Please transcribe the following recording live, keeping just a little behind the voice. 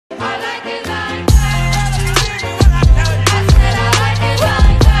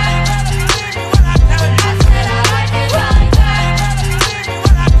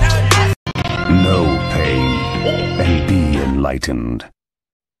enlightened.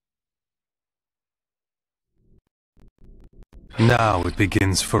 Now it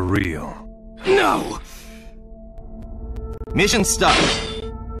begins for real. No! Mission start.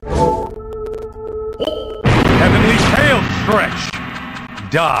 Heavenly tail stretch!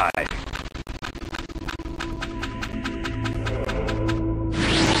 Die!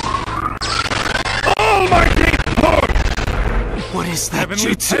 Almighty push! What is that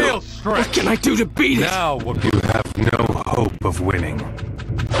Heavenly tail jutsu? stretch! What can I do to beat it? Now you have no hope of winning.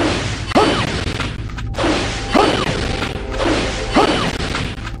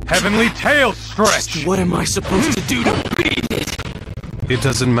 Heavenly tail stretch! What am I supposed to do to beat it? It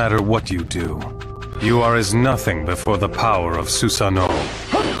doesn't matter what you do. You are as nothing before the power of Susanoo.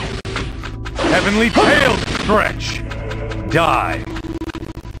 Heavenly tail stretch! Die!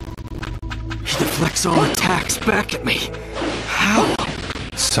 He deflects all attacks back at me. How?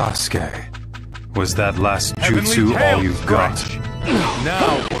 Sasuke, was that last Heavenly jutsu tail all you've got?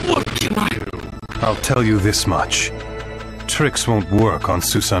 Now what can I do? I'll tell you this much. Tricks won't work on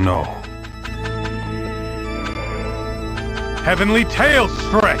Susanoo. Heavenly tail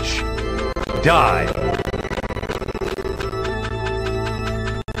stretch! Die!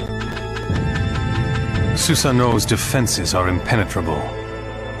 Susanoo's defenses are impenetrable.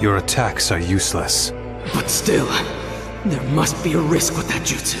 Your attacks are useless. But still, there must be a risk with that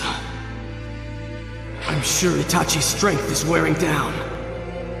jutsu. I'm sure Itachi's strength is wearing down.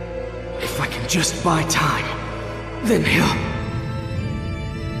 If I can just buy time, then he'll...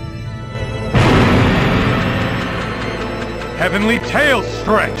 Heavenly tail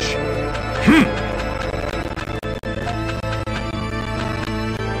stretch!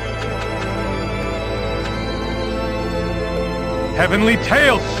 Heavenly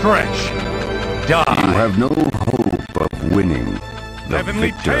tail stretch! Die! You have no hope of winning. The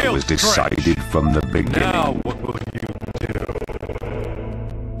Heavenly victor tail was stretch. decided from the beginning. Now what will you do?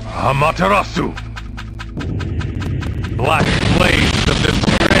 Amaterasu! Black blades of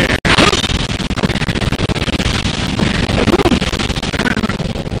despair!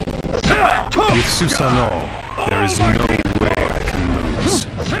 With Susanoo, there is no way I can lose.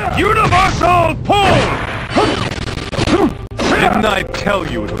 Universal pull! Didn't I tell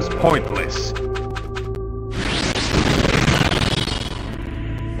you it was pointless?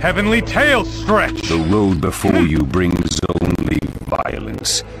 Heavenly tail stretch! The road before you brings only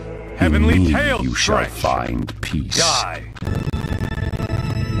violence. Heavenly In me tail you shall stretch! find peace. Die!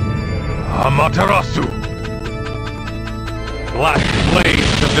 Amaterasu! Black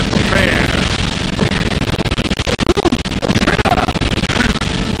blades of despair!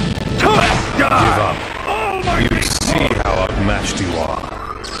 Give up! You see how outmatched you are.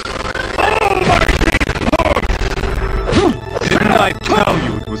 Didn't I tell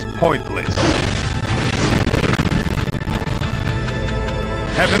you it was pointless?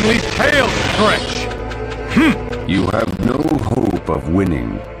 Heavenly tail stretch! You have no hope of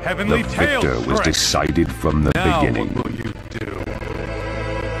winning. Heavenly the tail victor was stretch. decided from the Now beginning. what will you do?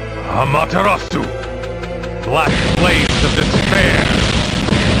 Amaterasu! Black blades of despair!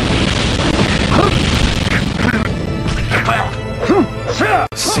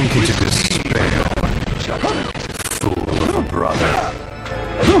 Sink into despair, fool of a brother.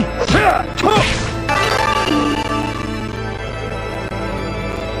 They're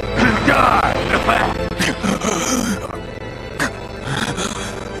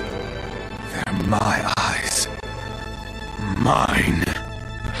my eyes. Mine.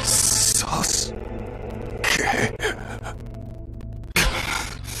 Sasuke.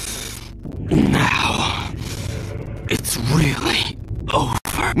 Now, it's really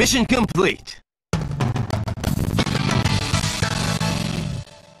over. Mission complete.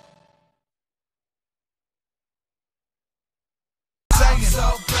 I'm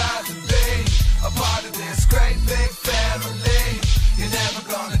so proud to be a part of this great big family. You're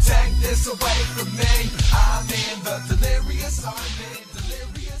never gonna take this away from me. I'm in the delirious army.